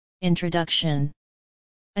Introduction.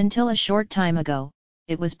 Until a short time ago,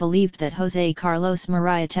 it was believed that José Carlos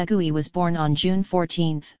Mariategui was born on June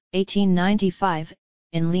 14, 1895,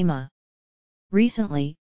 in Lima.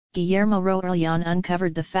 Recently, Guillermo Roellán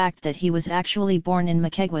uncovered the fact that he was actually born in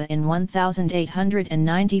Moquegua in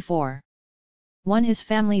 1894. His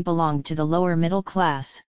family belonged to the lower middle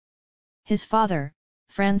class. His father,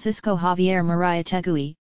 Francisco Javier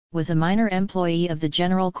Mariategui, was a minor employee of the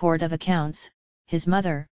General Court of Accounts. His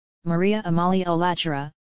mother, Maria Amalia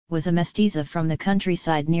Olachera, was a mestiza from the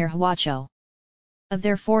countryside near Huacho. Of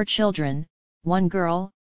their 4 children, 1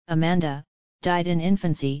 girl, Amanda, died in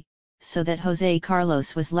infancy, so that José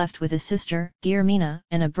Carlos was left with a sister, Guillermina,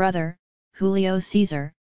 and a brother, Julio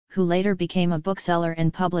César, who later became a bookseller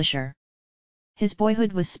and publisher. His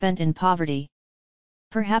boyhood was spent in poverty.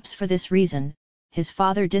 Perhaps for this reason, his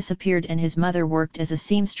father disappeared and his mother worked as a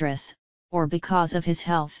seamstress, or because of his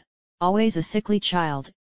health, always a sickly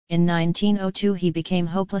child. In 1902 he became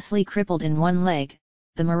hopelessly crippled in one leg.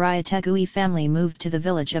 The Mariategui family moved to the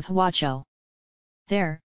village of Huacho.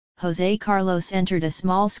 There, José Carlos entered a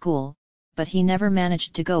small school, but he never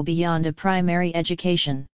managed to go beyond a primary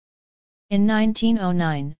education. In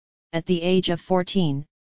 1909, at the age of 14,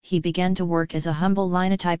 he began to work as a humble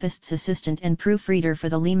linotypist's assistant and proofreader for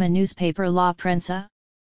the Lima newspaper La Prensa.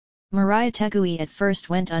 Mariategui at first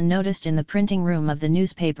went unnoticed in the printing room of the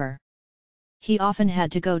newspaper. He often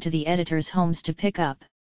had to go to the editors' homes to pick up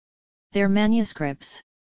their manuscripts.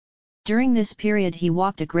 During this period he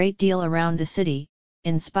walked a great deal around the city,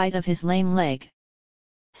 in spite of his lame leg.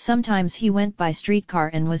 Sometimes he went by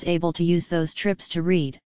streetcar and was able to use those trips to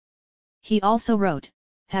read. He also wrote,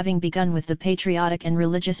 having begun with the patriotic and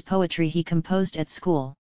religious poetry he composed at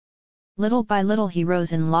school. Little by little he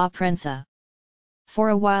rose in La Prensa.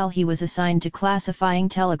 For a while he was assigned to classifying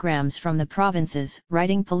telegrams from the provinces,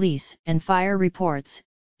 writing police and fire reports,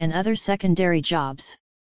 and other secondary jobs.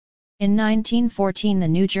 In 1914 the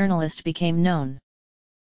new journalist became known.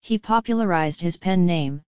 He popularized his pen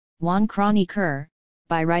name, Juan Chroniqueur,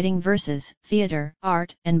 by writing verses, theater,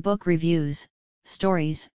 art and book reviews,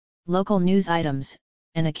 stories, local news items,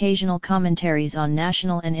 and occasional commentaries on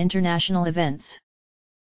national and international events.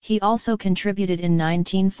 He also contributed in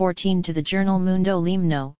 1914 to the journal Mundo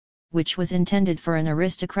Limno, which was intended for an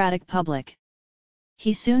aristocratic public.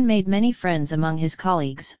 He soon made many friends among his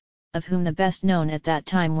colleagues, of whom the best known at that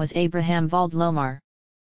time was Abraham Valdlomar.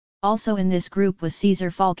 Also in this group was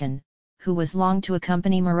César Falcón, who was long to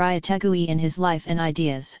accompany Mariategui in his life and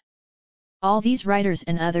ideas. All these writers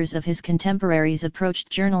and others of his contemporaries approached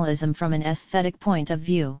journalism from an aesthetic point of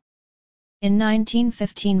view. In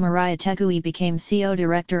 1915 Mariategui became CO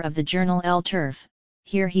director of the journal El Turf.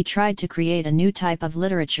 Here he tried to create a new type of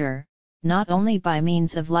literature, not only by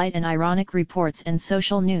means of light and ironic reports and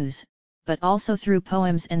social news, but also through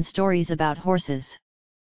poems and stories about horses.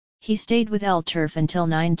 He stayed with El Turf until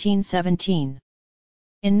 1917.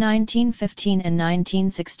 In 1915 and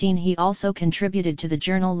 1916 he also contributed to the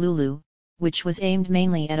journal Lulu, which was aimed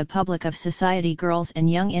mainly at a public of society girls and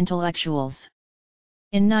young intellectuals.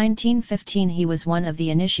 In 1915 he was one of the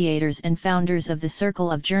initiators and founders of the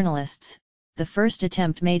Circle of Journalists, the first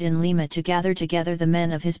attempt made in Lima to gather together the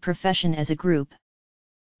men of his profession as a group.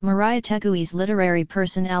 Mariategui's literary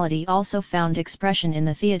personality also found expression in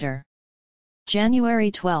the theater.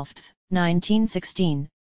 January 12, 1916,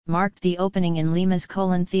 marked the opening in Lima's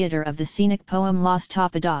Colón Theater of the scenic poem Las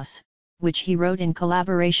Tapadas, which he wrote in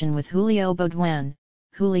collaboration with Julio Baudouin,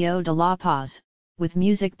 Julio de la Paz, with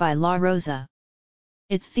music by La Rosa.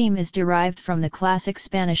 Its theme is derived from the classic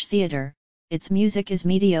Spanish theater, its music is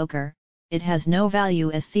mediocre, it has no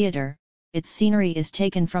value as theater, its scenery is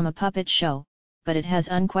taken from a puppet show, but it has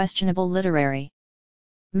unquestionable literary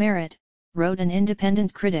merit, wrote an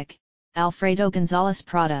independent critic, Alfredo González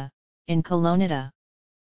Prada, in Colonita.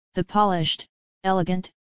 The polished,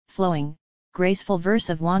 elegant, flowing, graceful verse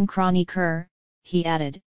of Juan Chroniqueur, he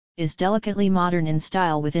added, is delicately modern in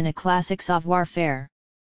style within a classic savoir-faire.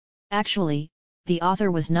 Actually, the author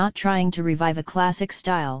was not trying to revive a classic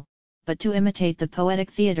style, but to imitate the poetic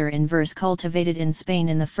theater in verse cultivated in Spain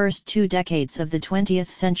in the first 2 decades of the 20th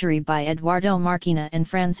century by Eduardo Marquina and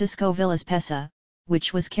Francisco Villaspesa,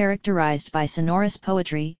 which was characterized by sonorous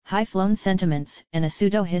poetry, high-flown sentiments, and a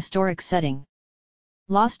pseudo-historic setting.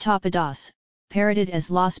 Las Tapadas, parodied as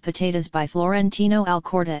Las Patatas by Florentino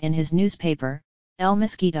Alcorta in his newspaper, El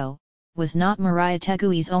Mosquito, was not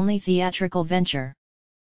Mariategui's only theatrical venture.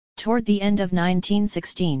 Toward the end of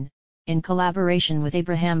 1916, in collaboration with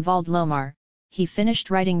Abraham Valdlomar, he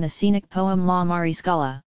finished writing the scenic poem La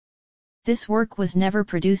Mariscala. This work was never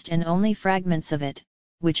produced and only fragments of it,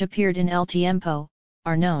 which appeared in El Tiempo,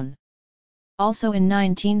 are known. Also in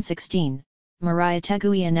 1916,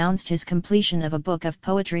 Mariategui announced his completion of a book of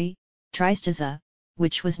poetry, Tristeza,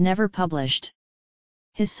 which was never published.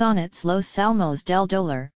 His sonnets Los Salmos del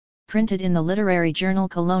Dolor, printed in the literary journal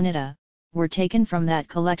Colonita, were taken from that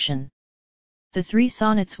collection. The three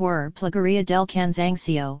sonnets were Plegaria del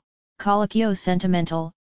Cansancio, Colloquio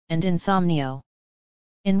Sentimental, and Insomnio.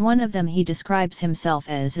 In one of them he describes himself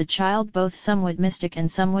as a child both somewhat mystic and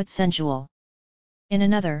somewhat sensual. In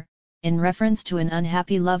another, in reference to an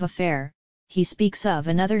unhappy love affair, he speaks of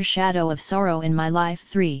another shadow of sorrow in my life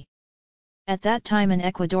 3. At that time an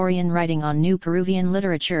Ecuadorian writing on new Peruvian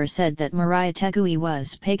literature said that Mariategui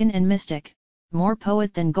was pagan and mystic, more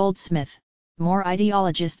poet than goldsmith, more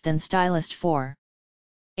ideologist than stylist 4.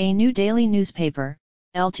 A new daily newspaper,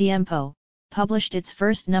 El Tiempo, published its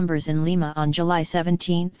first numbers in Lima on July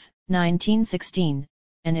 17, 1916,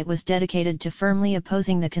 and it was dedicated to firmly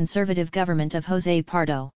opposing the conservative government of José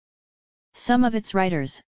Pardo. Some of its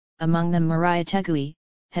writers, among them Mariategui,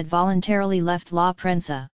 had voluntarily left La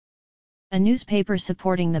Prensa, a newspaper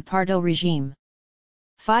supporting the Pardo regime.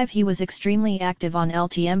 5. He was extremely active on El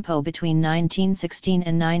Tiempo between 1916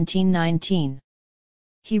 and 1919.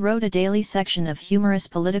 He wrote a daily section of humorous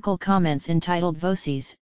political comments entitled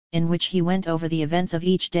Voces, in which he went over the events of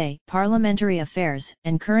each day, parliamentary affairs,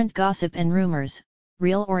 and current gossip and rumors,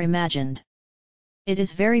 real or imagined. It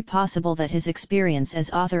is very possible that his experience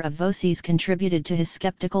as author of Voces contributed to his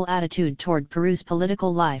skeptical attitude toward Peru's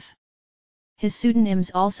political life. His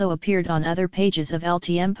pseudonyms also appeared on other pages of El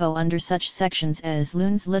Tiempo under such sections as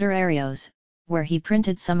Lunes Literarios, where he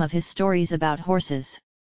printed some of his stories about horses.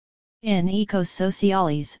 In Ecos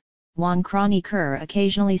Sociales, Juan Chroniqueur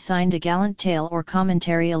occasionally signed a gallant tale or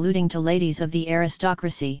commentary alluding to ladies of the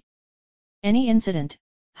aristocracy. Any incident,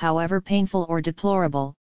 however painful or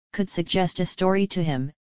deplorable, could suggest a story to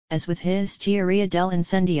him, as with his Teoria del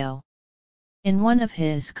Incendio. In one of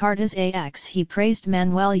his Cartas AX he praised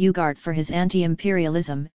Manuel Ugarte for his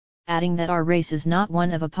anti-imperialism, adding that our race is not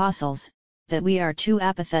one of apostles, that we are too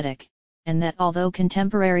apathetic, and that although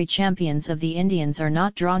contemporary champions of the Indians are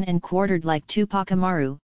not drawn and quartered like Tupac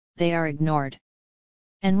Amaru, they are ignored.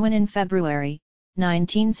 And when in February,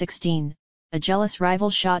 1916, a jealous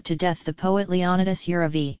rival shot to death the poet Leonidas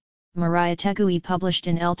Uravi, Mariategui published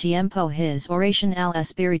in El Tiempo his Oración al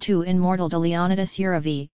Espíritu Inmortal de Leonidas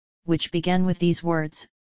Uravi, which began with these words,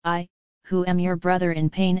 I, who am your brother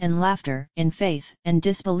in pain and laughter, in faith and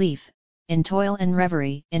disbelief, in toil and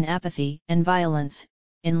reverie, in apathy and violence,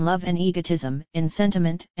 in love and egotism, in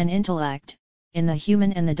sentiment and intellect, in the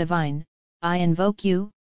human and the divine, I invoke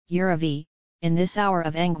you, Uravi, in this hour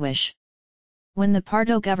of anguish. When the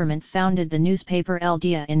Pardo government founded the newspaper El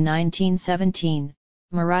Dia in 1917,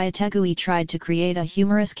 Mariategui tried to create a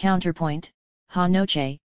humorous counterpoint, Ha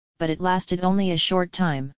Noche, but it lasted only a short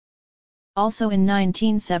time. Also in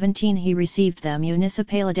 1917 he received the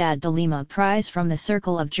Municipalidad de Lima Prize from the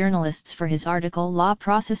Circle of Journalists for his article La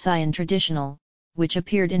Procesión Tradicional, which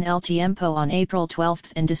appeared in El Tiempo on April 12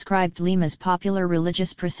 and described Lima's popular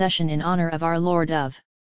religious procession in honor of Our Lord of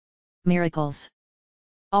Miracles.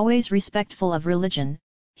 Always respectful of religion,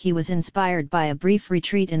 he was inspired by a brief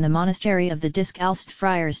retreat in the monastery of the Discalced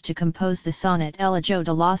Friars to compose the sonnet Elegio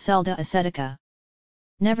de la Celda Ascetica.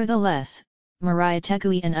 Nevertheless,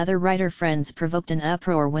 Mariategui and other writer friends provoked an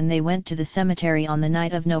uproar when they went to the cemetery on the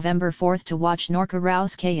night of November 4 to watch Norca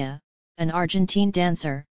Rausqueya, an Argentine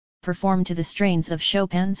dancer, perform to the strains of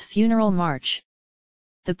Chopin's Funeral March.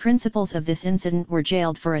 The principals of this incident were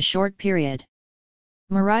jailed for a short period.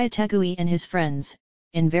 Mariategui and his friends,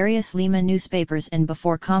 in various Lima newspapers and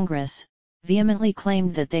before Congress, vehemently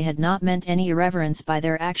claimed that they had not meant any irreverence by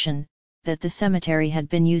their action, that the cemetery had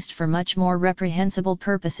been used for much more reprehensible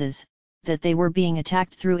purposes, that they were being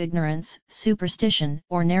attacked through ignorance, superstition,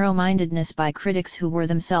 or narrow-mindedness by critics who were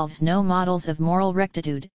themselves no models of moral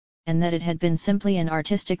rectitude, and that it had been simply an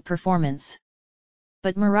artistic performance.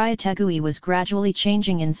 But Mariategui was gradually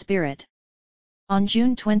changing in spirit. On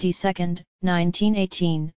June 22,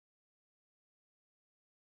 1918,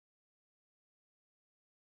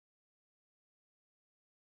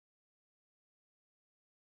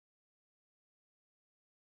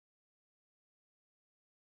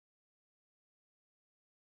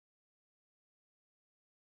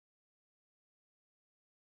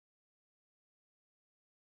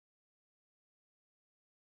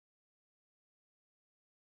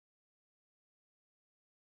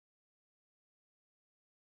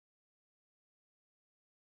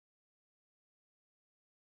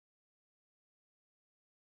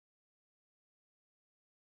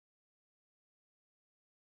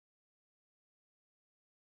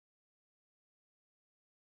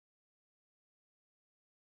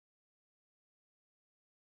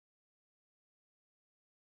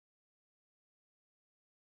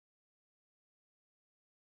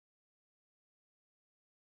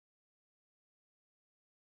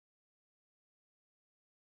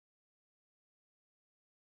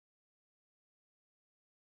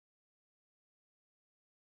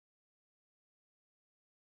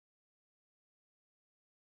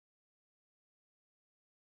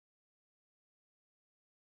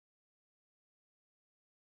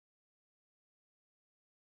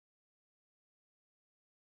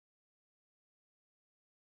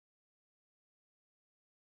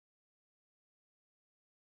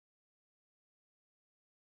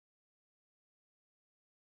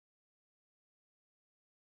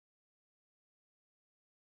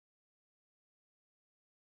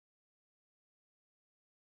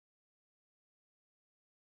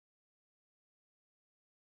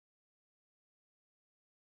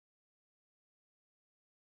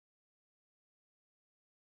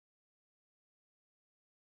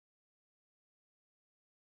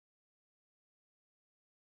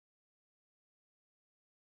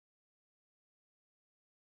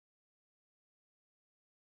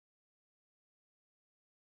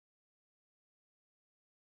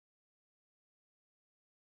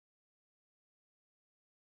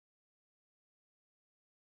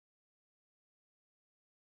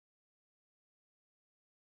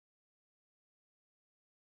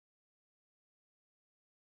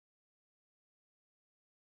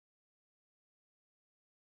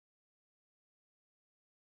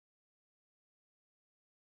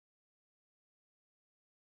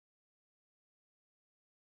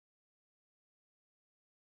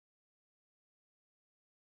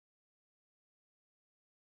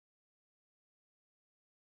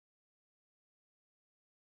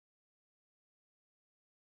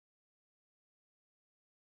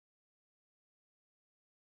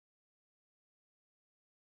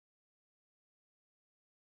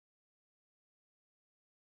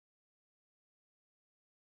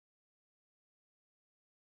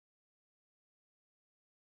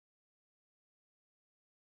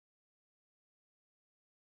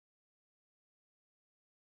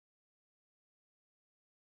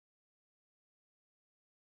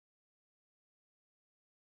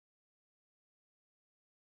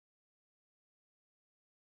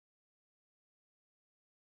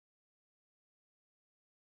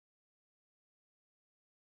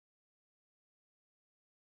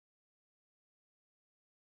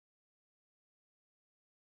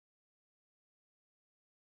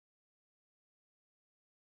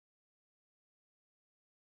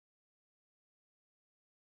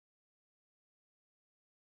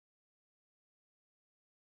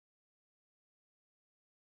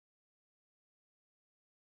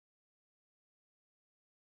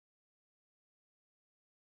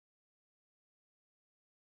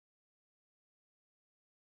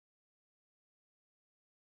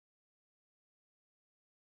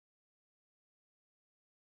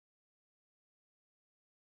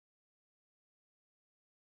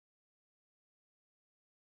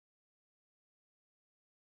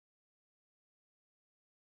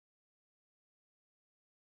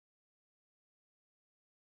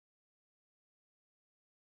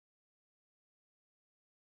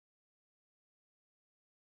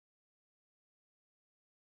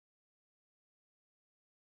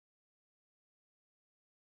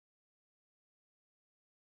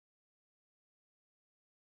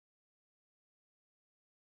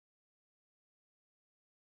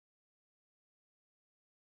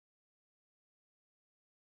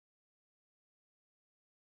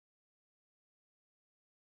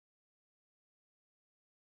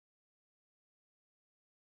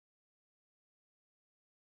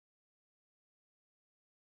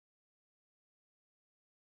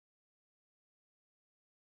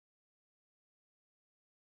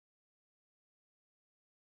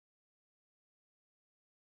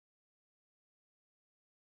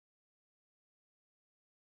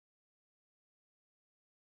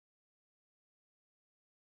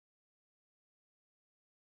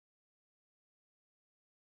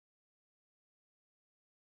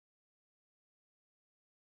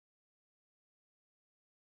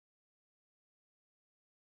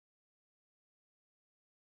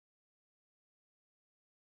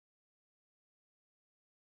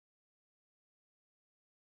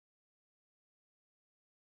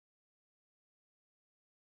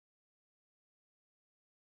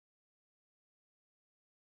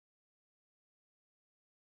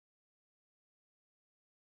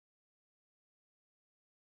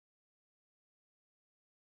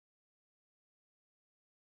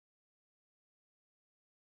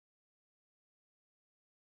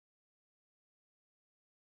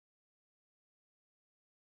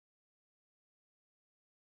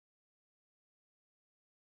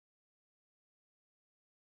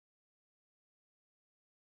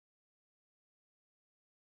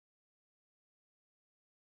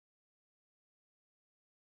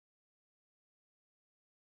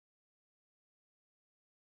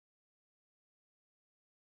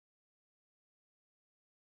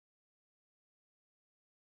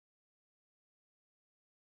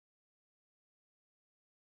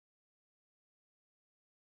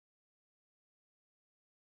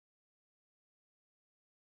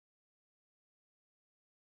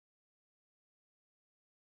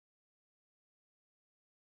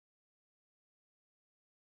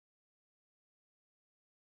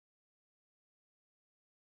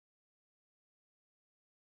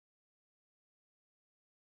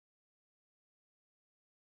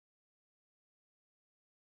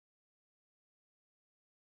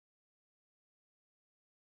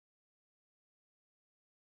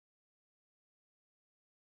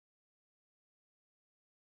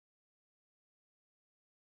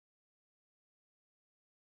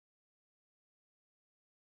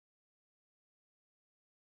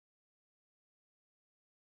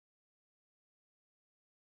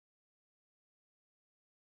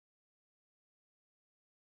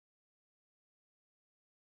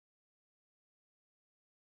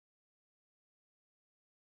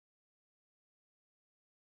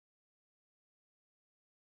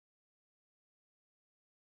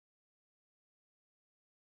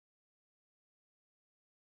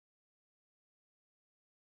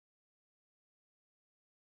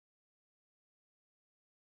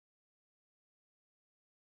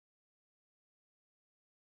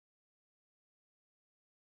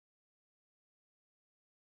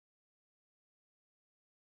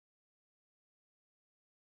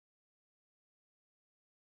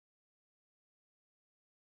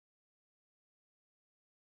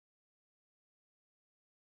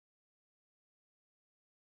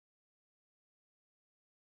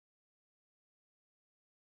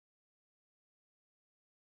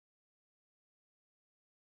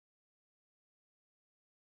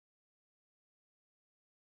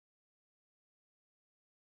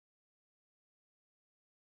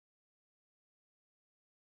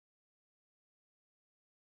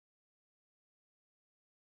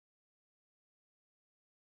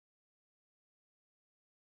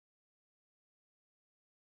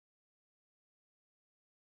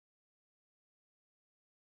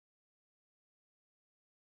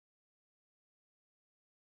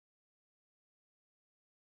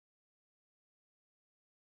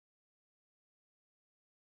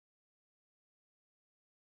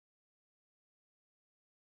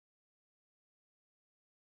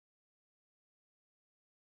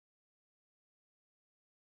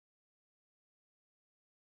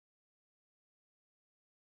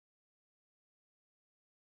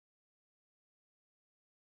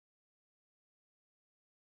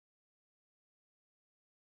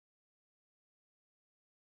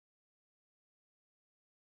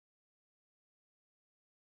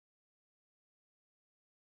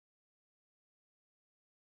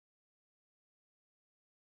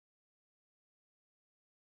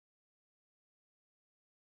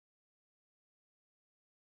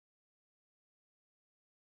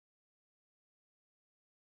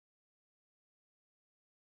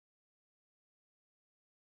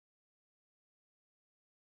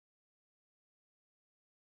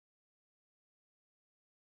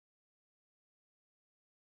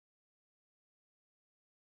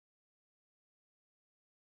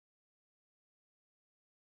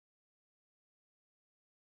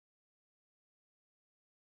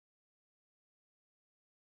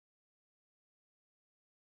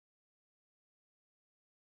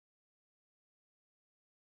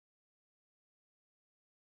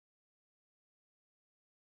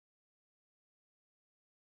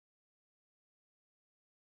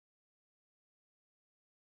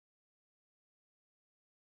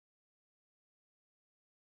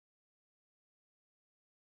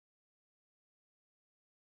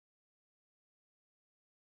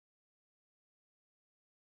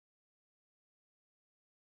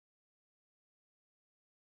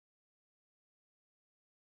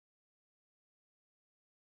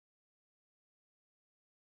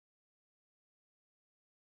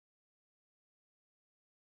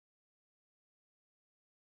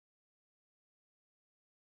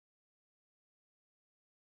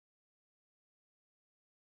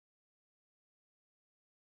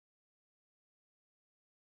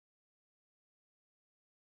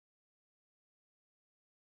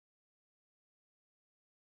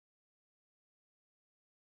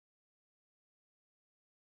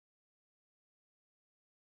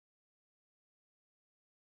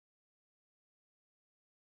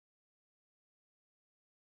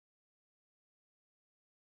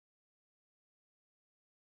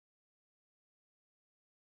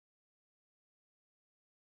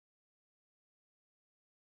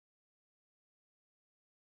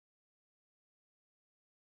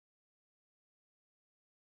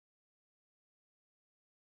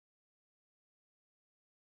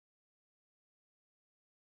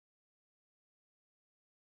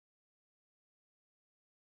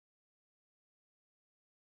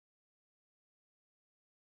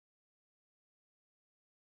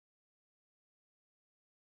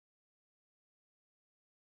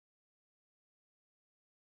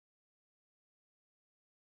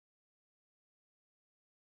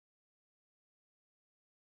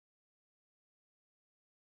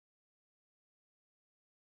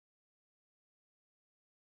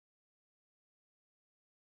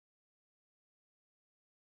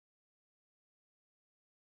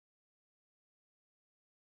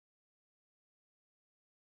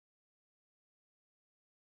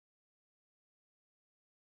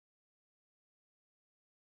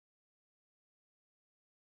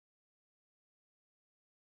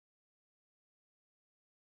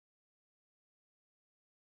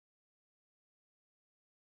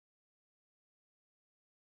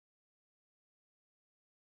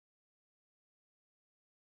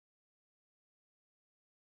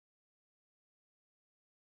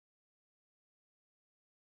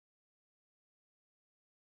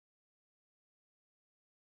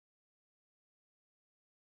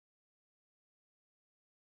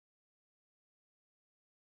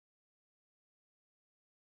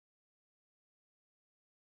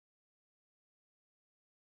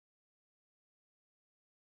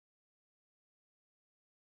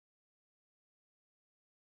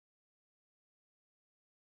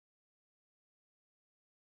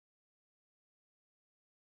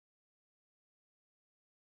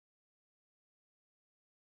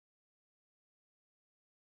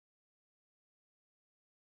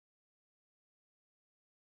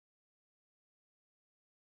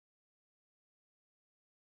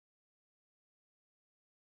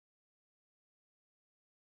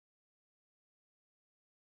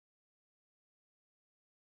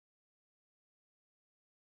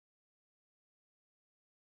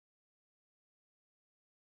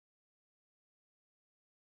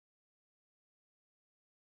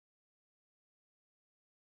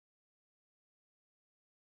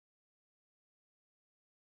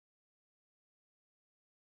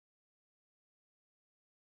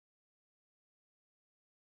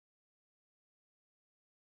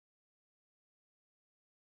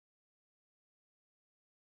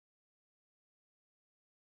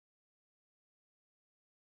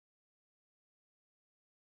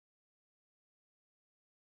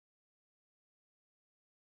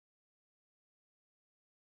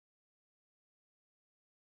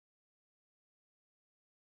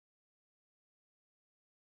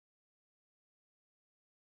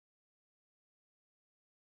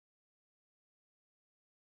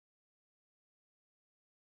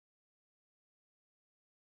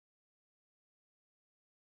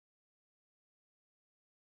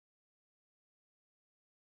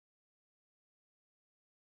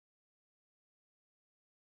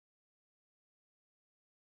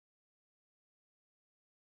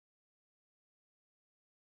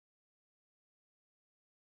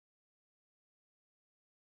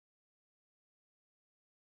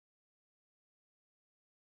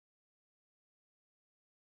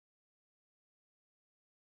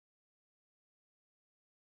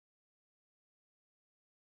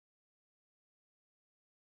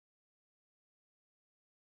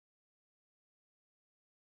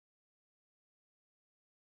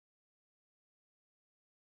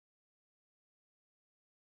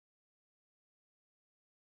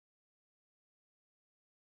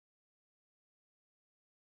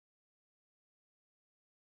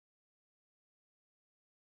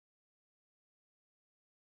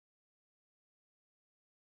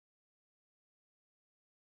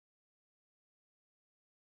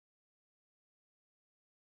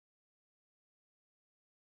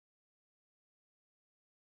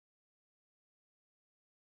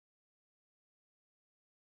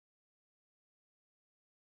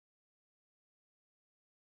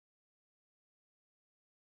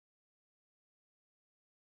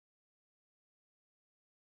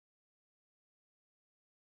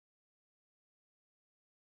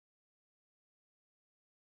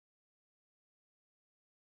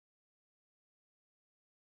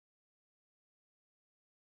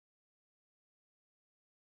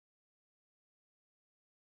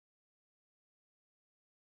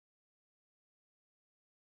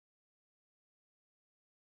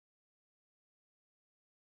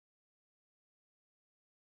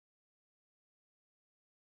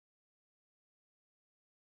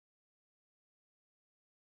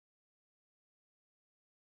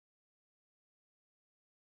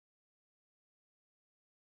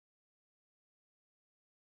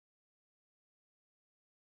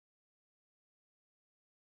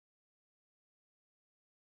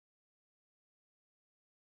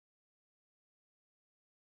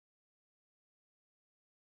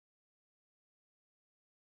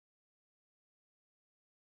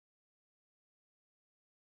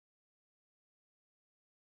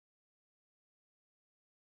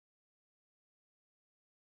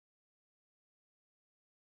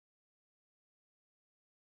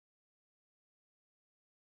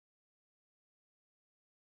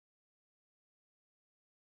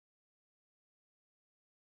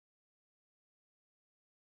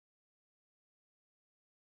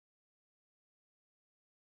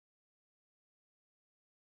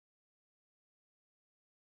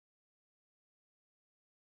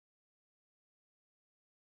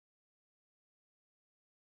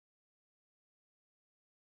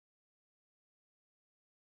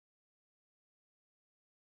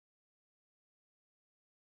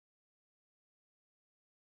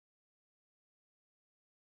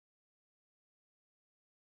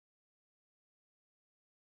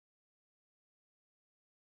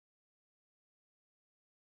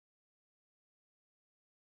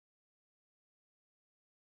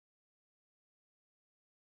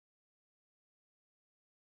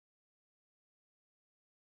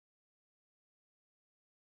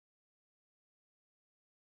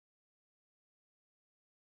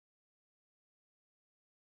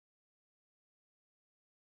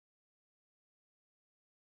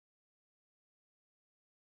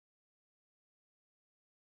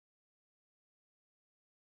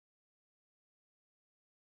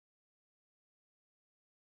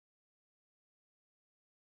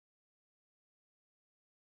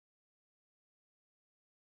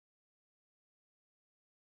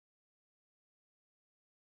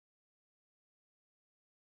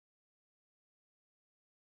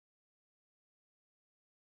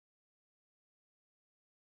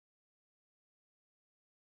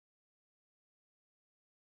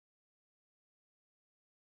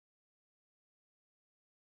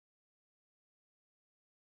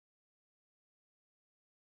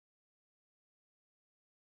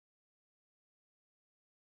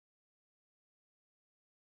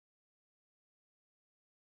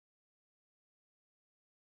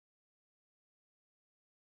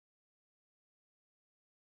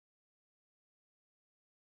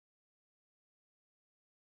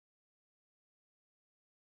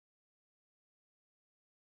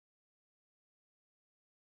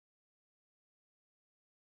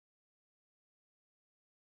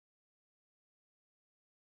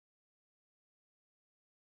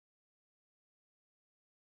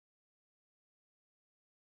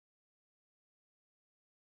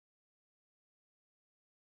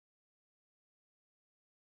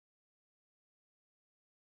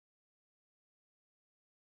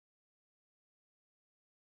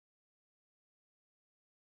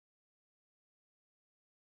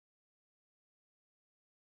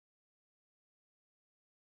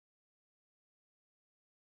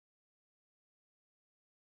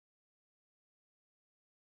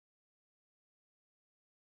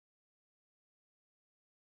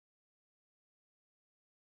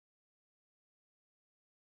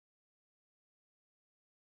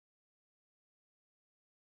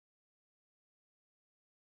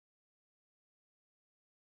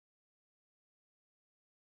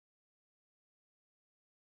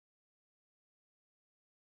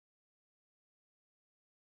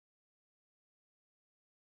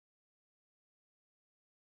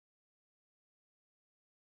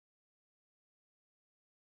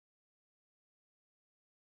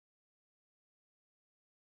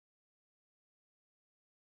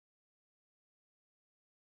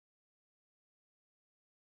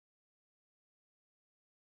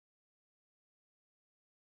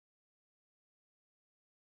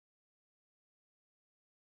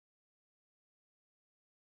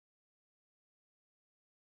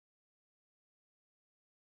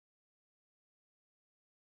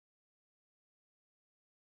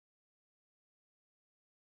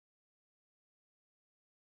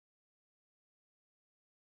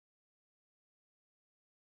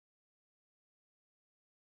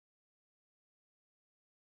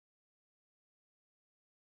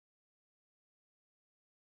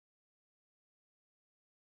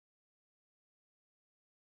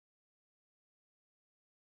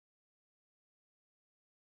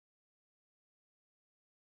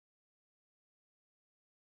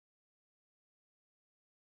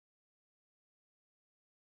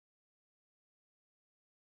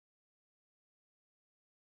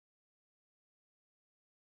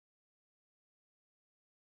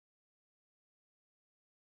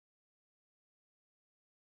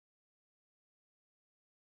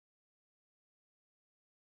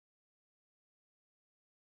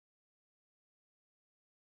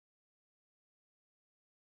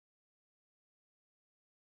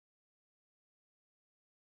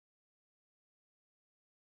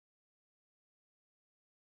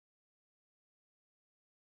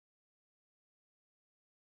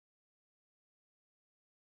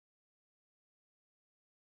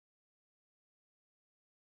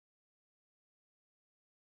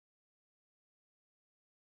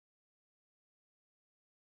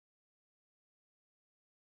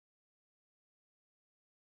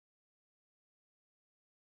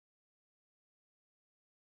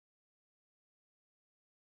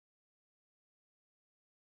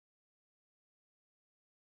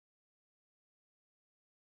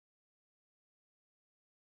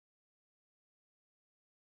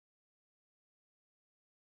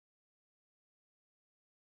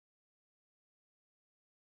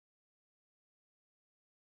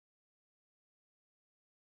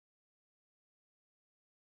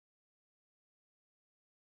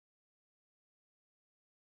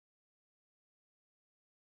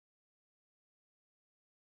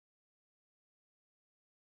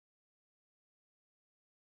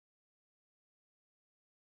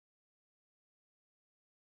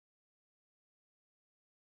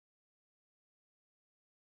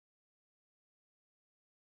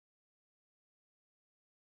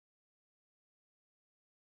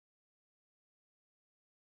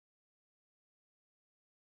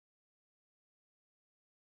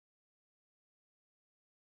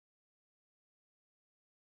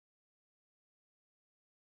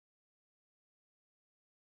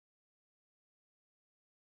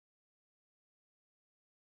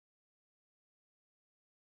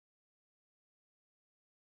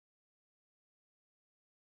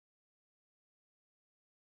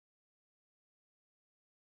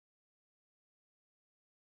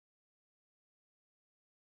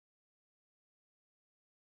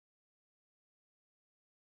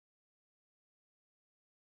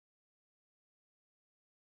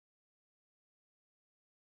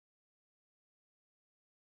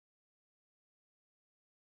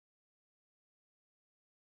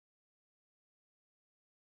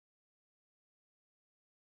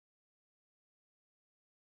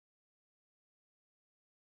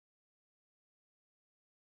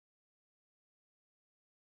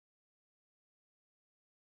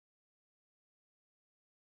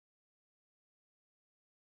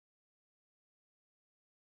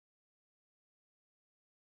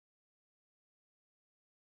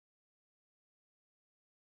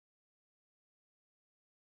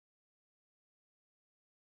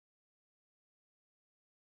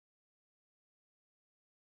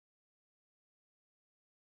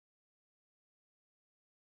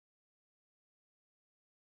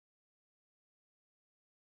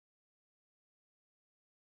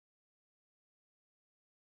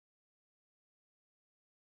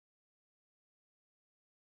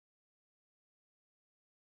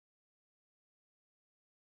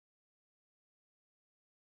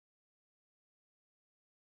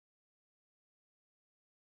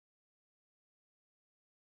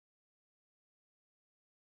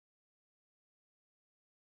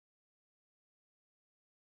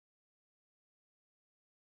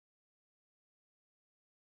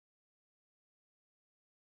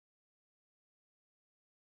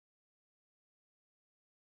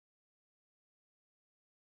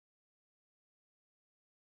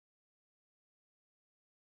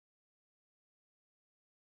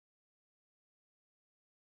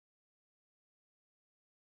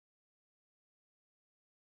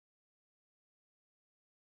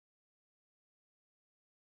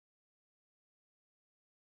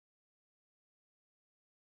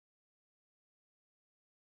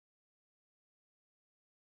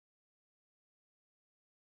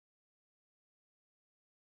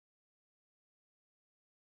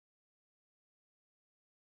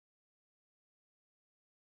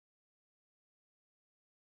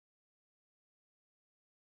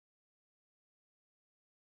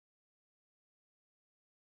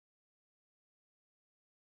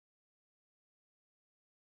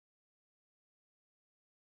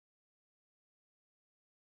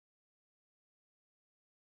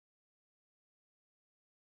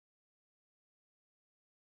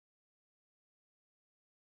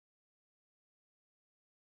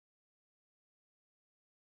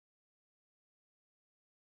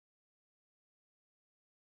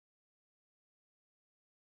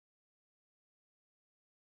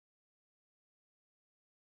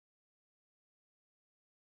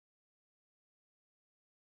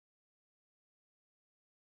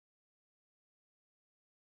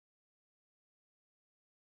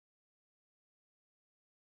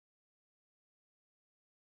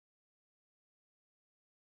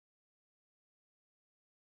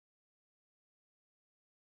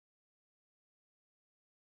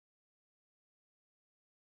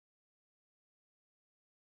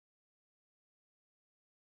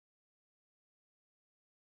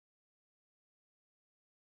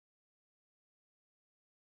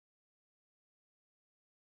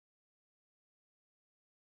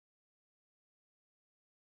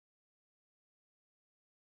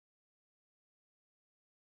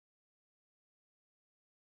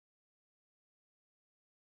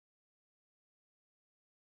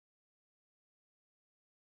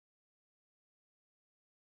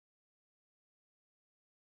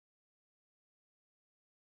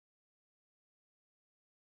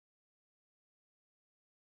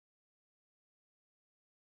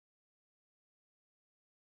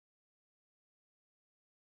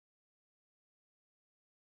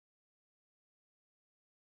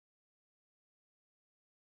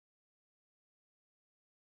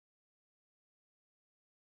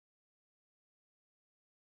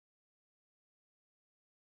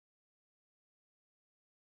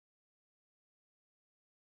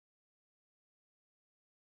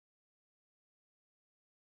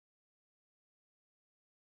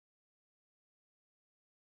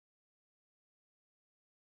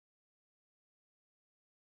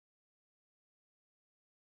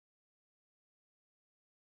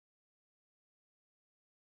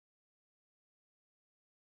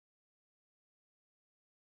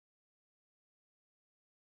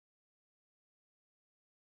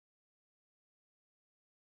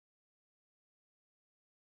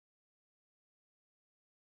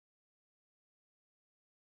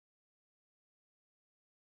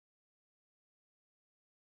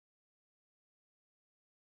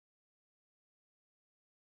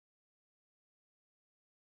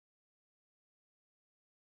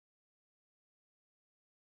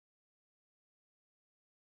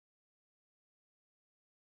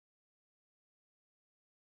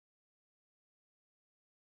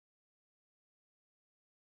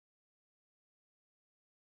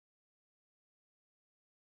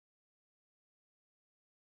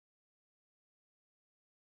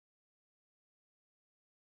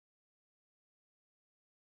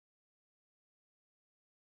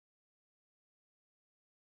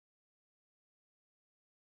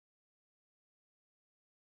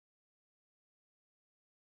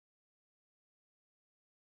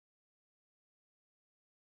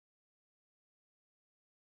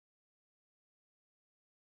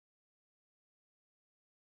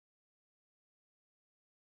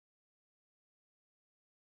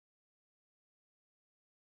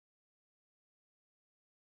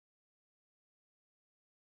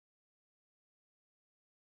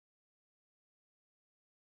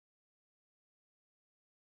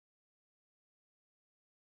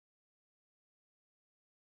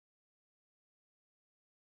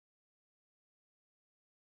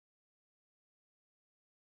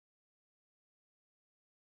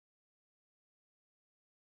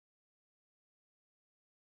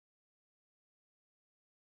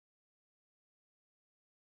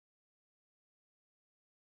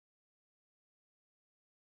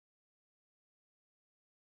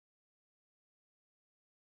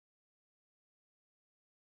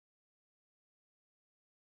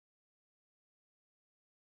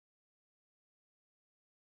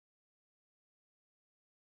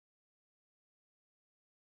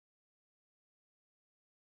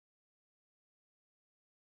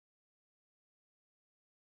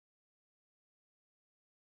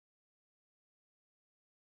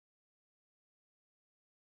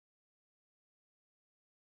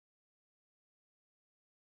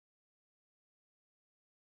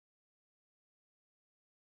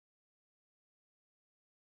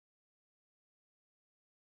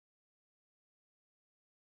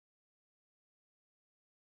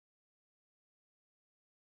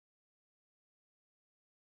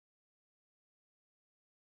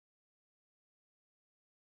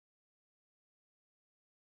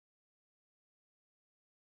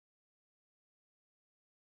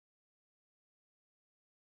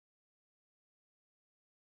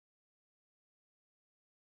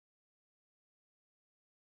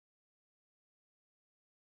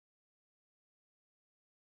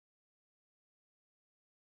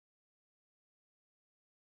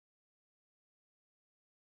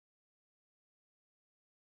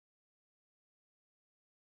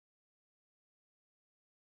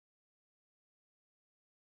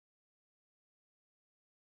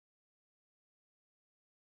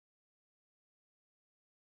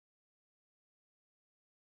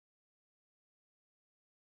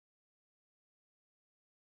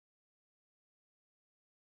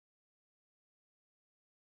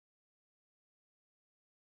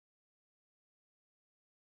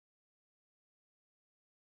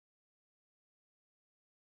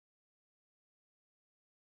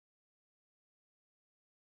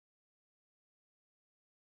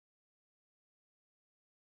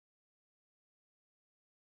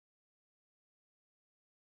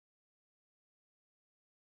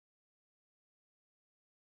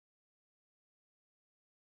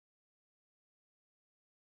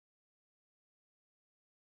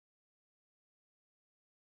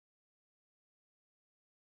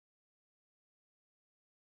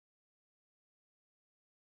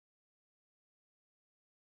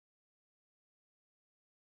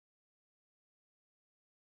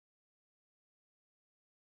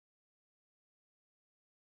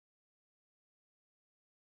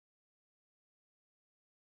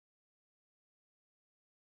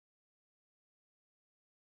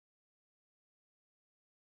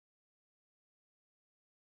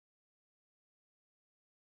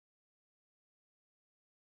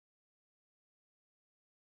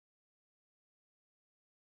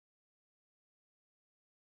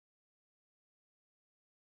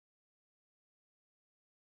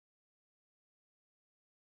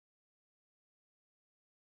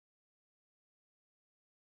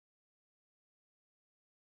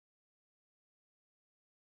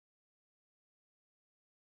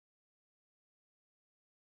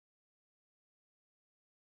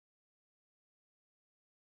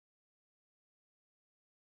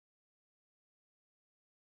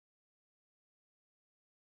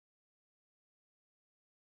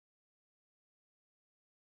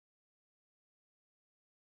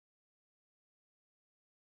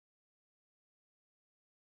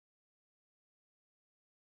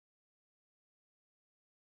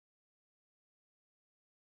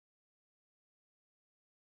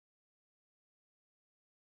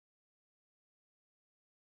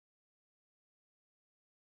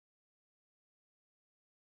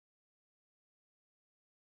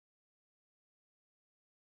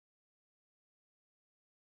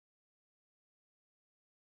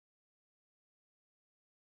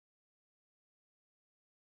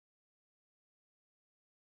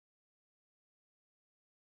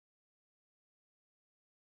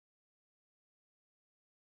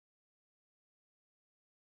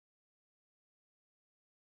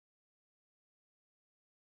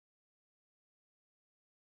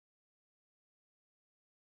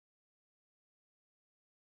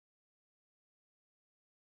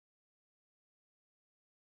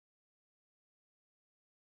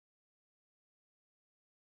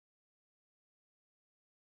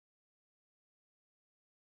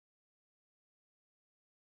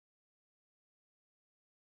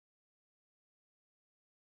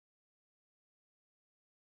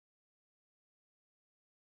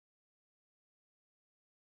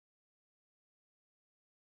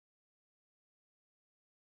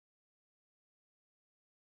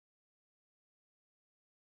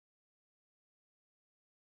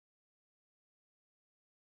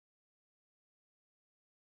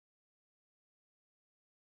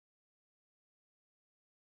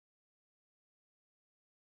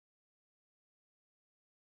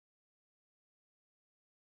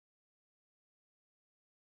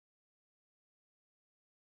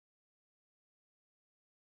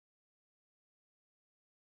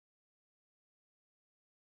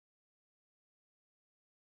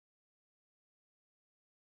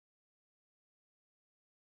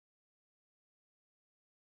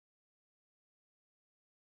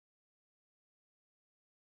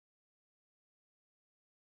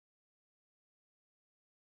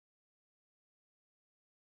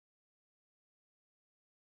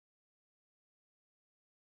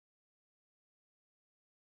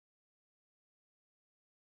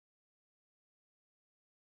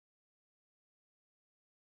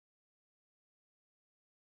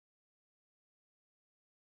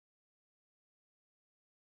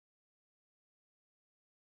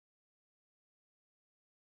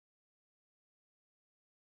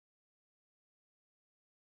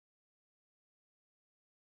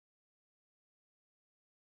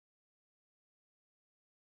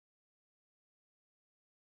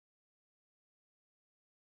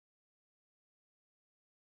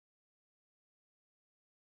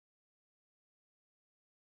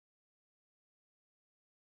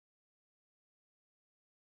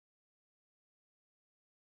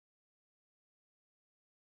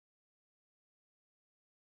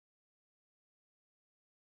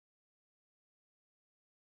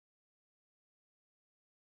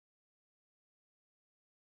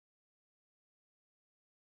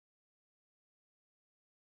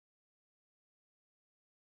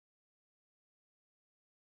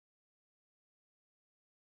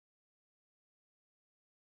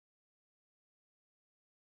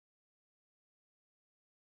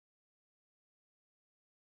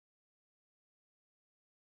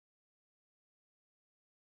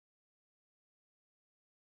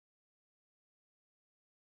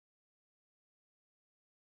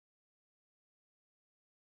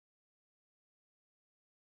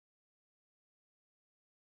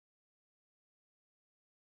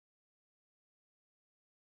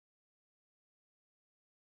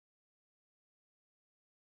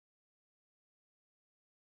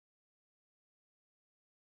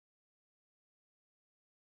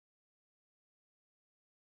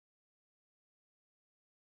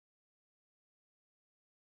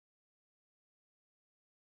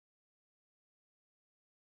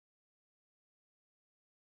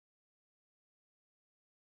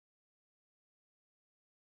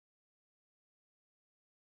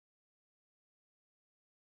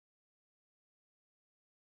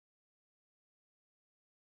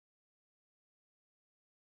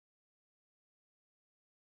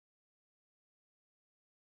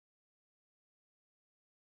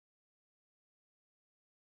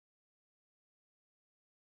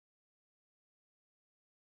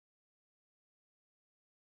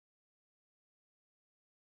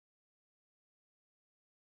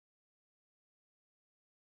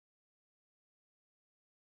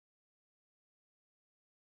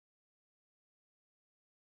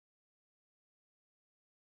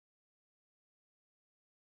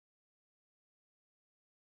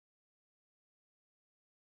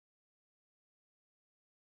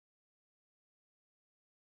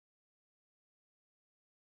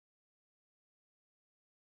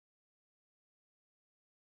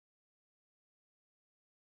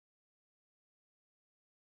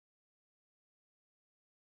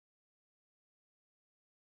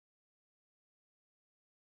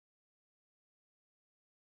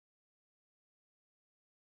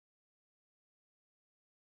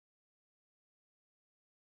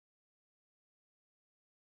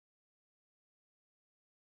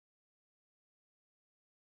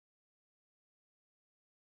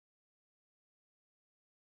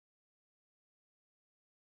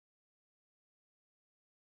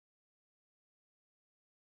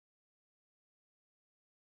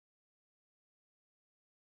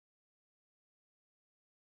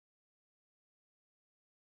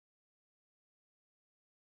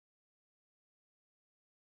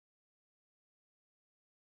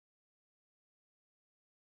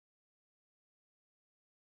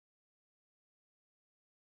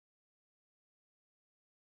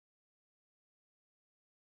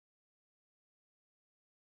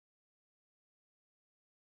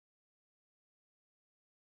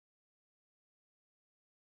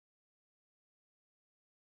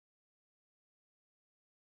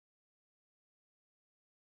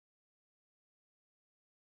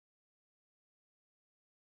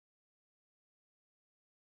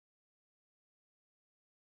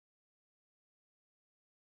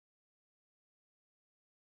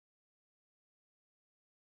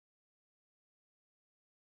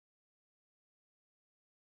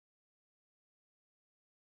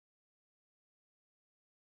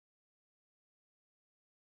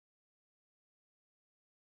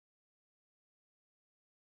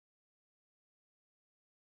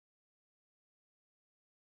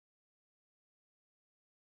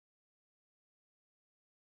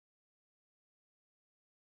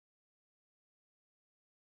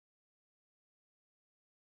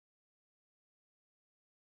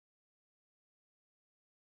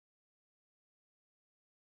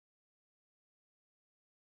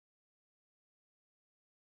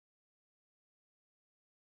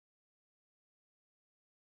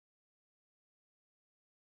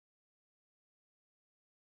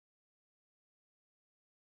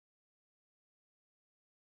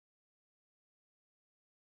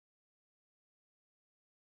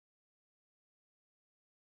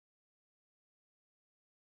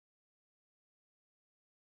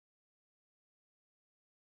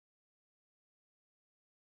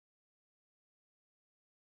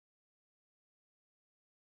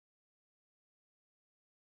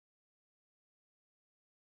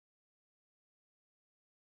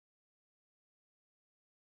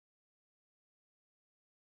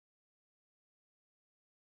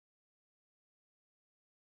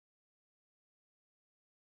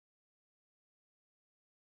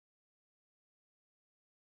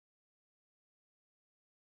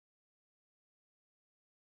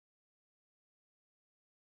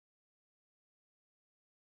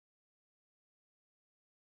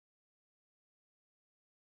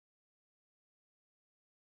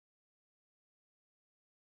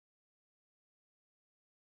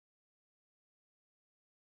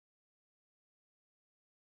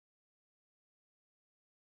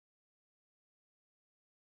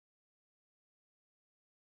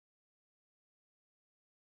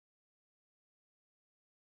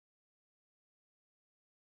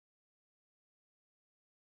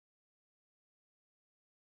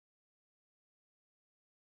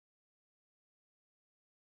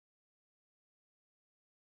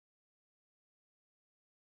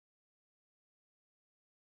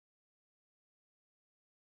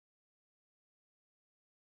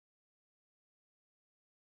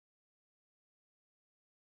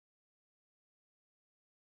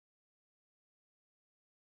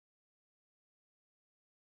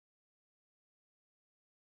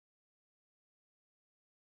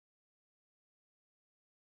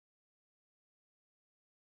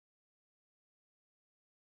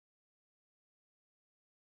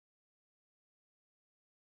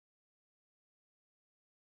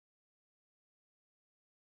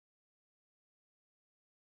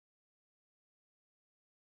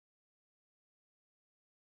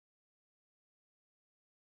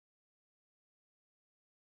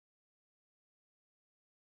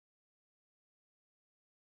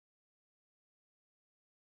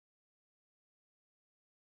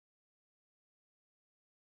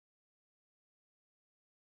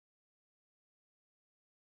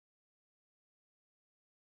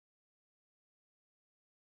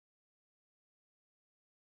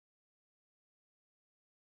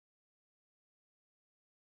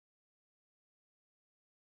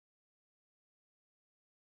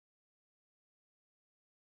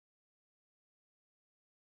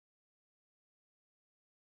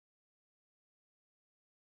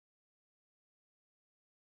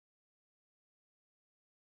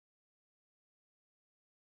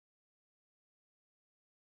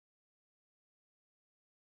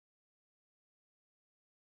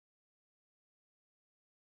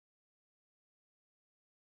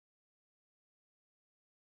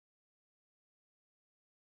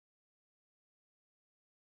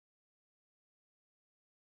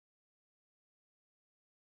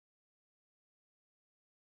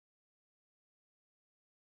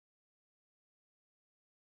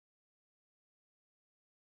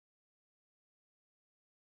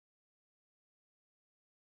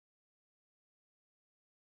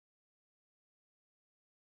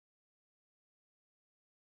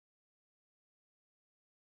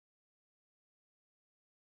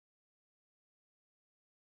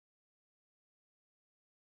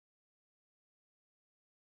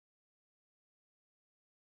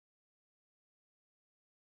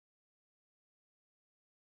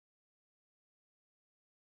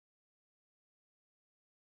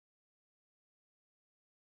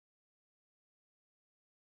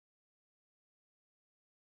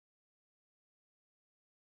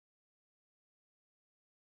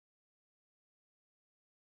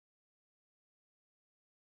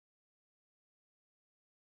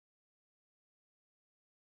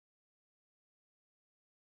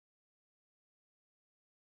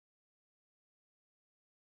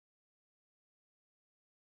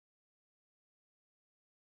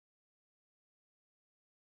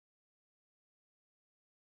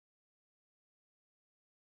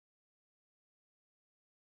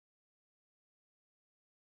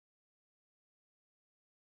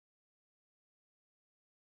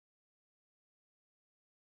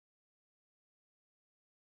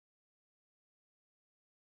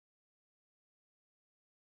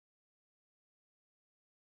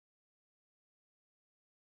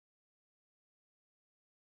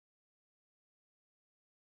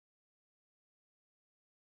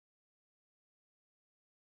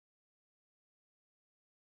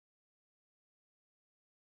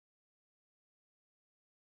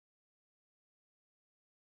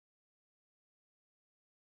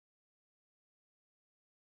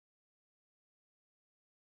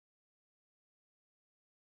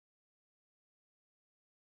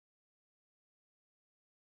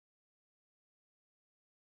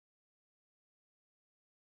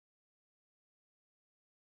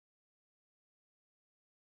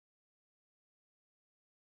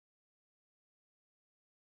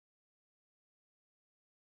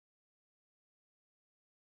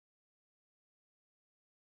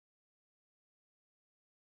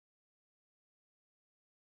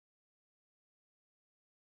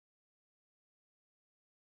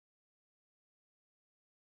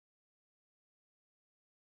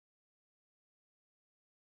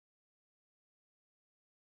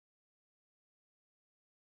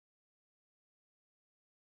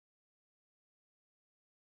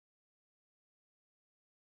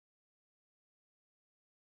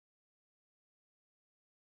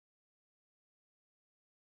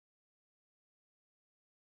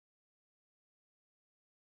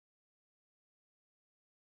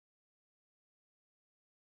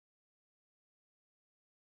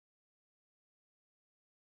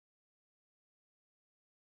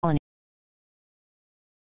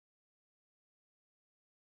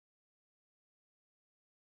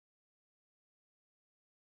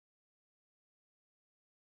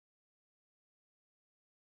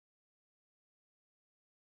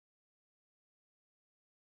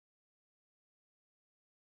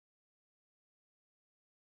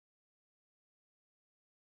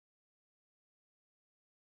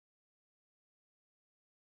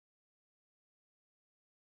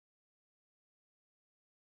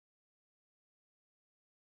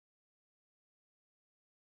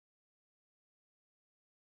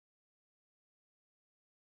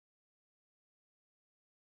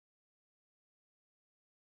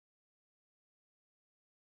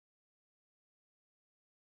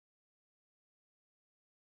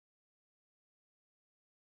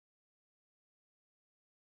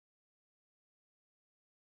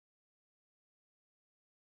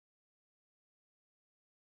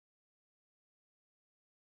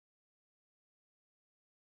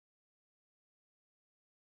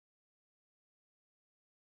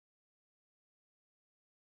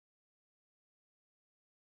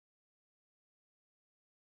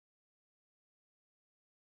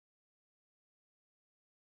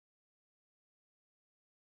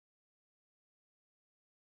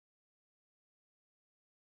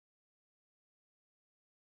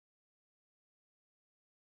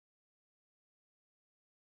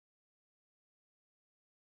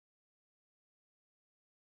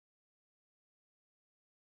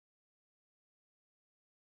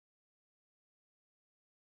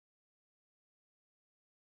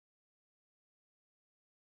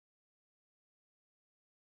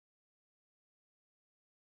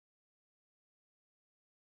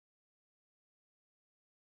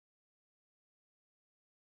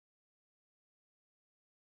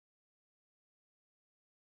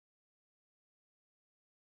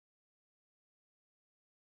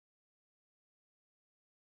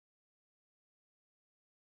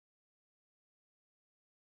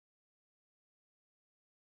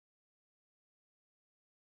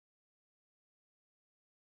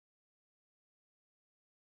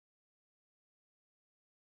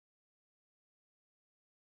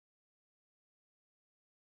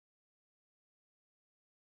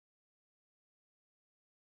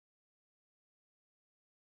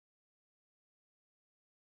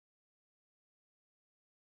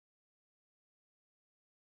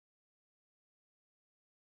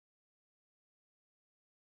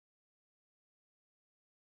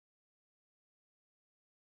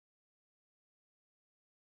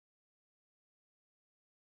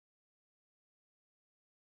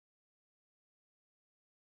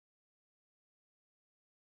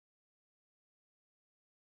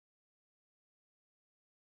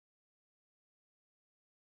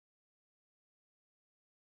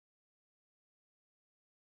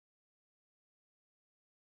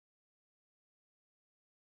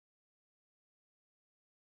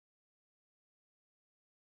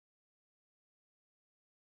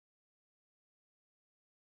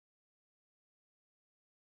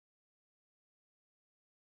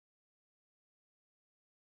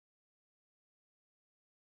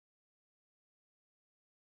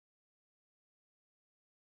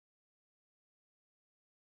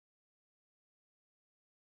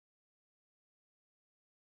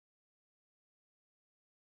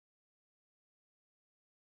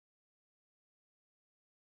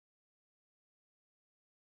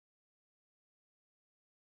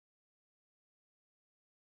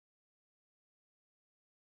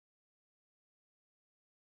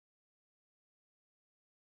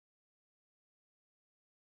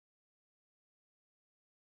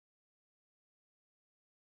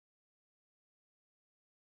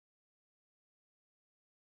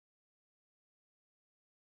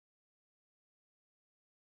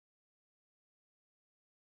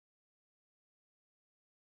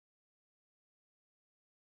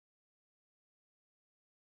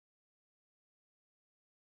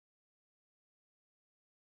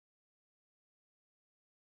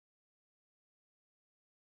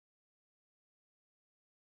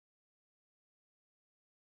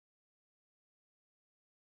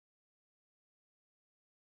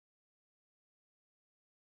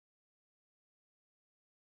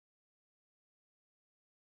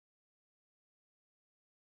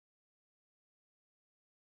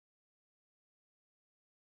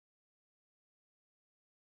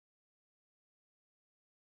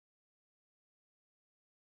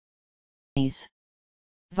 colonies.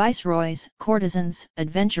 Viceroys, courtesans,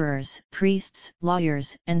 adventurers, priests,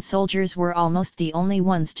 lawyers, and soldiers were almost the only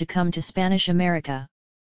ones to come to Spanish America.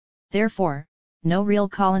 Therefore, no real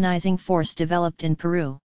colonizing force developed in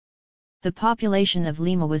Peru. The population of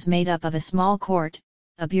Lima was made up of a small court,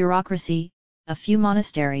 a bureaucracy, a few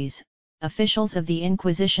monasteries, officials of the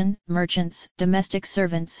Inquisition, merchants, domestic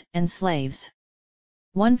servants, and slaves.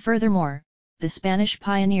 Furthermore, the Spanish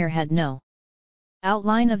pioneer had no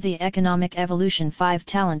outline of the economic evolution 5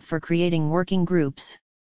 talent for creating working groups.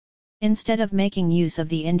 Instead of making use of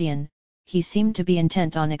the Indian, he seemed to be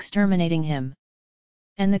intent on exterminating him.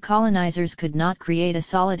 And the colonizers could not create a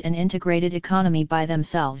solid and integrated economy by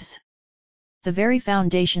themselves. The very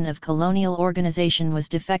foundation of colonial organization was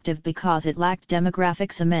defective because it lacked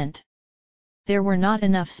demographic cement. There were not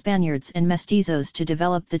enough Spaniards and mestizos to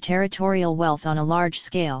develop the territorial wealth on a large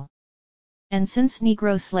scale. And since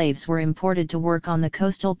Negro slaves were imported to work on the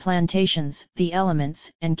coastal plantations, the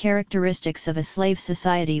elements and characteristics of a slave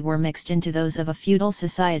society were mixed into those of a feudal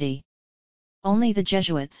society. Only the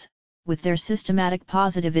Jesuits, with their systematic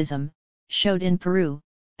positivism, showed in Peru,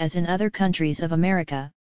 as in other countries of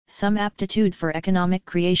America, some aptitude for economic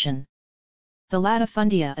creation. The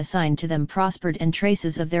latifundia assigned to them prospered and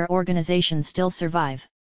traces of their organization still survive.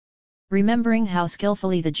 Remembering how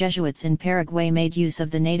skillfully the Jesuits in Paraguay made use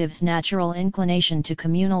of the natives' natural inclination to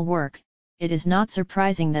communal work, it is not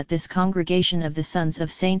surprising that this congregation of the Sons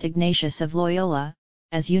of Saint Ignatius of Loyola,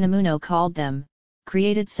 as Unamuno called them,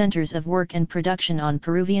 created centers of work and production on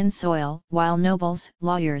Peruvian soil, while nobles,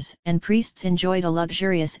 lawyers, and priests enjoyed a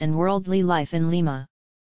luxurious and worldly life in Lima.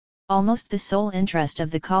 Almost the sole interest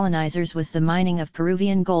of the colonizers was the mining of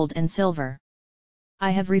Peruvian gold and silver. I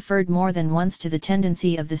have referred more than once to the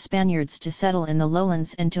tendency of the Spaniards to settle in the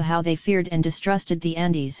lowlands and to how they feared and distrusted the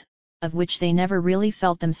Andes, of which they never really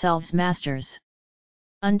felt themselves masters.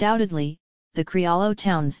 Undoubtedly, the Criollo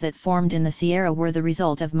towns that formed in the Sierra were the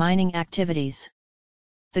result of mining activities.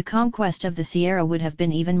 The conquest of the Sierra would have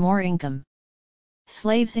been even more income.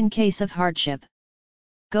 Slaves in case of hardship.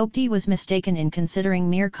 Gobti was mistaken in considering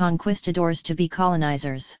mere conquistadors to be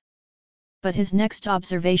colonizers. But his next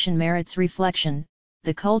observation merits reflection.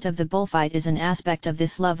 The cult of the bullfight is an aspect of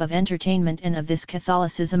this love of entertainment and of this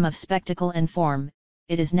Catholicism of spectacle and form.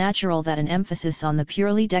 It is natural that an emphasis on the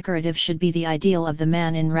purely decorative should be the ideal of the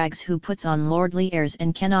man in rags who puts on lordly airs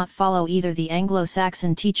and cannot follow either the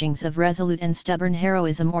Anglo-Saxon teachings of resolute and stubborn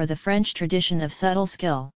heroism or the French tradition of subtle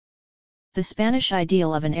skill. The Spanish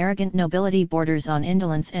ideal of an arrogant nobility borders on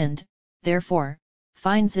indolence and, therefore,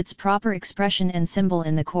 finds its proper expression and symbol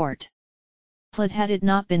in the court. Had it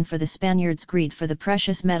not been for the Spaniards' greed for the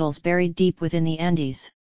precious metals buried deep within the Andes.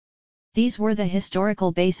 These were the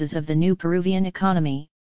historical bases of the new Peruvian economy,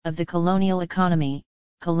 of the colonial economy,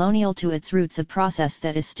 colonial to its roots, a process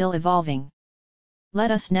that is still evolving. Let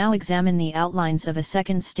us now examine the outlines of a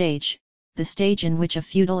second stage, the stage in which a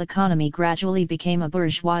feudal economy gradually became a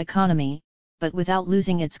bourgeois economy, but without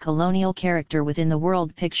losing its colonial character within the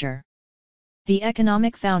world picture. The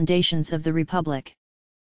economic foundations of the Republic.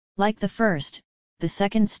 Like the first, the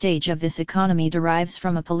second stage of this economy derives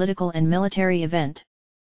from a political and military event.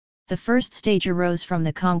 The first stage arose from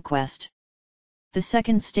the conquest. The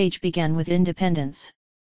second stage began with independence.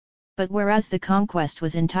 But whereas the conquest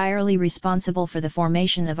was entirely responsible for the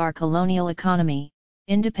formation of our colonial economy,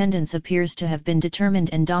 independence appears to have been determined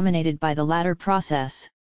and dominated by the latter process.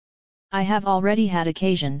 I have already had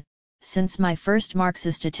occasion, since my first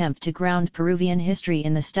Marxist attempt to ground Peruvian history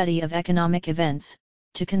in the study of economic events,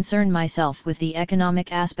 to concern myself with the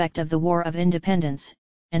economic aspect of the War of Independence,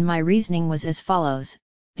 and my reasoning was as follows.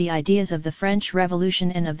 The ideas of the French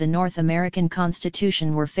Revolution and of the North American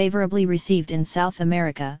Constitution were favorably received in South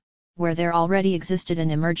America, where there already existed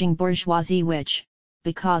an emerging bourgeoisie which,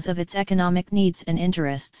 because of its economic needs and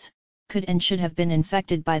interests, could and should have been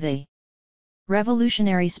infected by the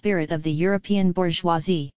revolutionary spirit of the European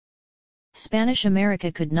bourgeoisie. Spanish America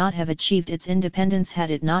could not have achieved its independence had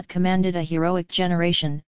it not commanded a heroic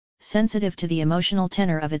generation, sensitive to the emotional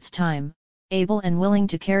tenor of its time, able and willing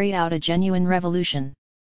to carry out a genuine revolution.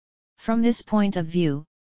 From this point of view,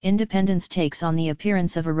 independence takes on the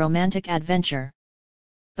appearance of a romantic adventure.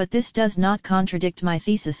 But this does not contradict my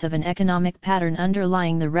thesis of an economic pattern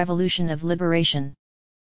underlying the revolution of liberation.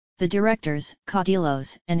 The directors,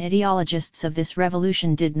 caudillos, and ideologists of this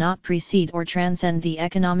revolution did not precede or transcend the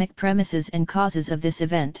economic premises and causes of this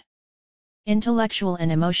event. Intellectual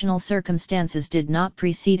and emotional circumstances did not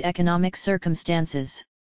precede economic circumstances.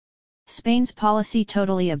 Spain's policy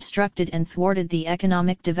totally obstructed and thwarted the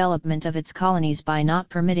economic development of its colonies by not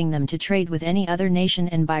permitting them to trade with any other nation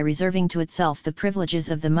and by reserving to itself the privileges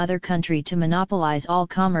of the mother country to monopolize all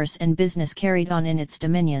commerce and business carried on in its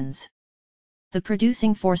dominions. The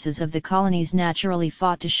producing forces of the colonies naturally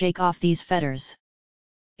fought to shake off these fetters.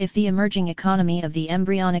 If the emerging economy of the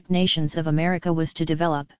embryonic nations of America was to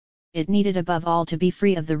develop, it needed above all to be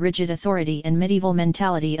free of the rigid authority and medieval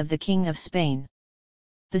mentality of the King of Spain.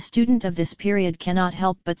 The student of this period cannot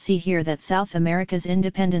help but see here that South America's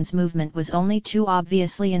independence movement was only too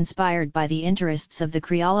obviously inspired by the interests of the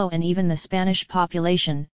Criollo and even the Spanish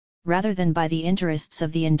population, rather than by the interests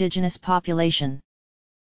of the indigenous population.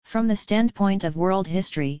 From the standpoint of world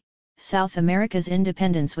history, South America's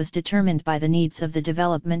independence was determined by the needs of the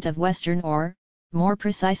development of Western or, more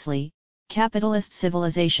precisely, capitalist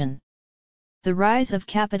civilization. The rise of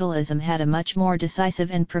capitalism had a much more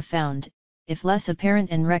decisive and profound, if less apparent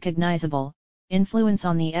and recognizable, influence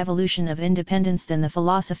on the evolution of independence than the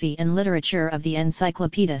philosophy and literature of the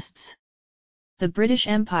encyclopedists. The British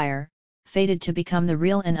Empire, fated to become the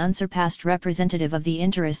real and unsurpassed representative of the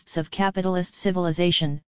interests of capitalist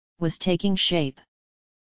civilization, was taking shape.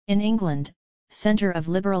 In England, centre of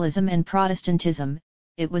liberalism and Protestantism,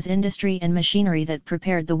 it was industry and machinery that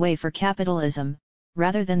prepared the way for capitalism,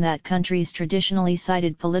 rather than that country's traditionally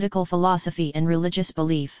cited political philosophy and religious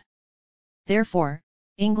belief. Therefore,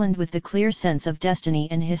 England, with the clear sense of destiny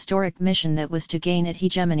and historic mission that was to gain it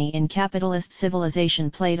hegemony in capitalist civilization,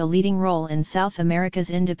 played a leading role in South America's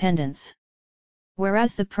independence.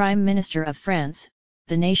 Whereas the Prime Minister of France,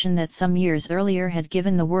 the nation that some years earlier had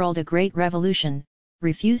given the world a great revolution,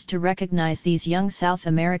 refused to recognize these young South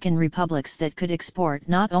American republics that could export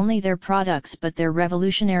not only their products but their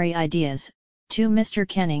revolutionary ideas, to Mr.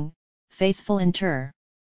 Canning, faithful interpreter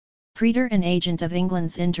and agent of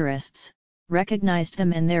England's interests, recognized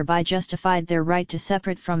them and thereby justified their right to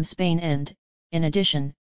separate from Spain and, in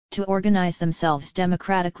addition, to organize themselves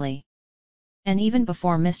democratically. And even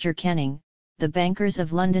before Mr. Canning, the bankers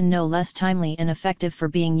of London, no less timely and effective for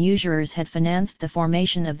being usurers, had financed the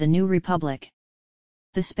formation of the new republic.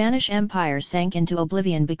 The Spanish Empire sank into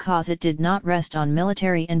oblivion because it did not rest on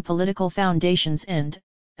military and political foundations and,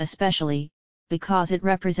 especially, because it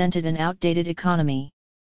represented an outdated economy.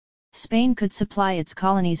 Spain could supply its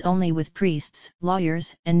colonies only with priests,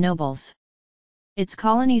 lawyers, and nobles. Its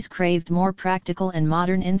colonies craved more practical and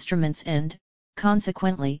modern instruments and,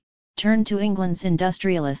 consequently, turned to England's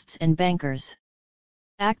industrialists and bankers.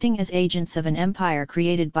 Acting as agents of an empire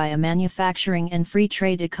created by a manufacturing and free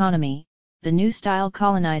trade economy, the new-style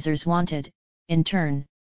colonizers wanted, in turn,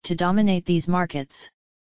 to dominate these markets.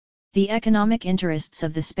 The economic interests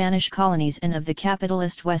of the Spanish colonies and of the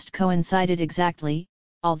capitalist West coincided exactly,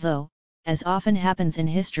 although, as often happens in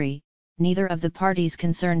history, neither of the parties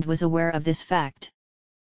concerned was aware of this fact.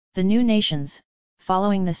 The new nations,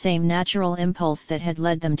 following the same natural impulse that had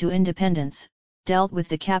led them to independence, dealt with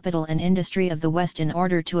the capital and industry of the West in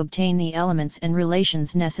order to obtain the elements and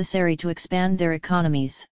relations necessary to expand their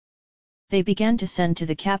economies. They began to send to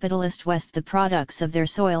the capitalist West the products of their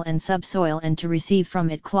soil and subsoil and to receive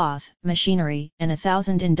from it cloth, machinery, and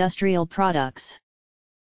 1,000 industrial products.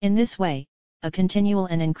 In this way, a continual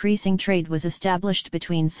and increasing trade was established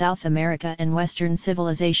between South America and Western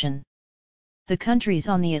civilization. The countries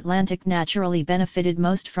on the Atlantic naturally benefited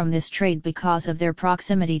most from this trade because of their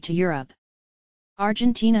proximity to Europe.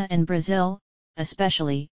 Argentina and Brazil,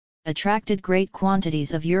 especially, attracted great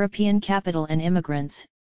quantities of European capital and immigrants,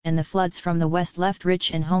 and the floods from the West left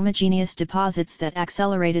rich and homogeneous deposits that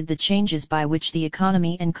accelerated the changes by which the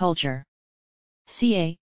economy and culture.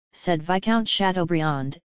 Ca. Said Viscount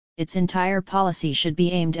Chateaubriand, its entire policy should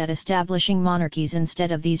be aimed at establishing monarchies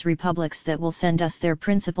instead of these republics that will send us their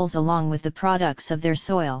principles along with the products of their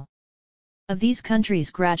soil. Of these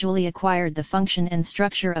countries gradually acquired the function and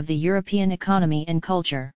structure of the European economy and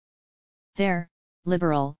culture. There,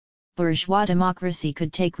 liberal, bourgeois democracy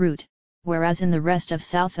could take root, whereas in the rest of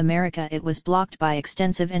South America it was blocked by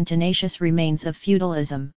extensive and tenacious remains of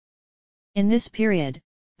feudalism. In this period,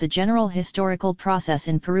 the general historical process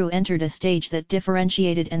in Peru entered a stage that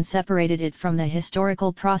differentiated and separated it from the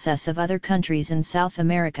historical process of other countries in South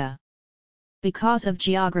America. Because of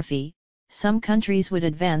geography, some countries would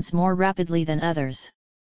advance more rapidly than others.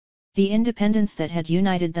 The independence that had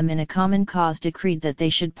united them in a common cause decreed that they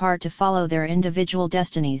should part to follow their individual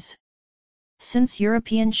destinies. Since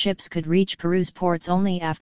European ships could reach Peru's ports only after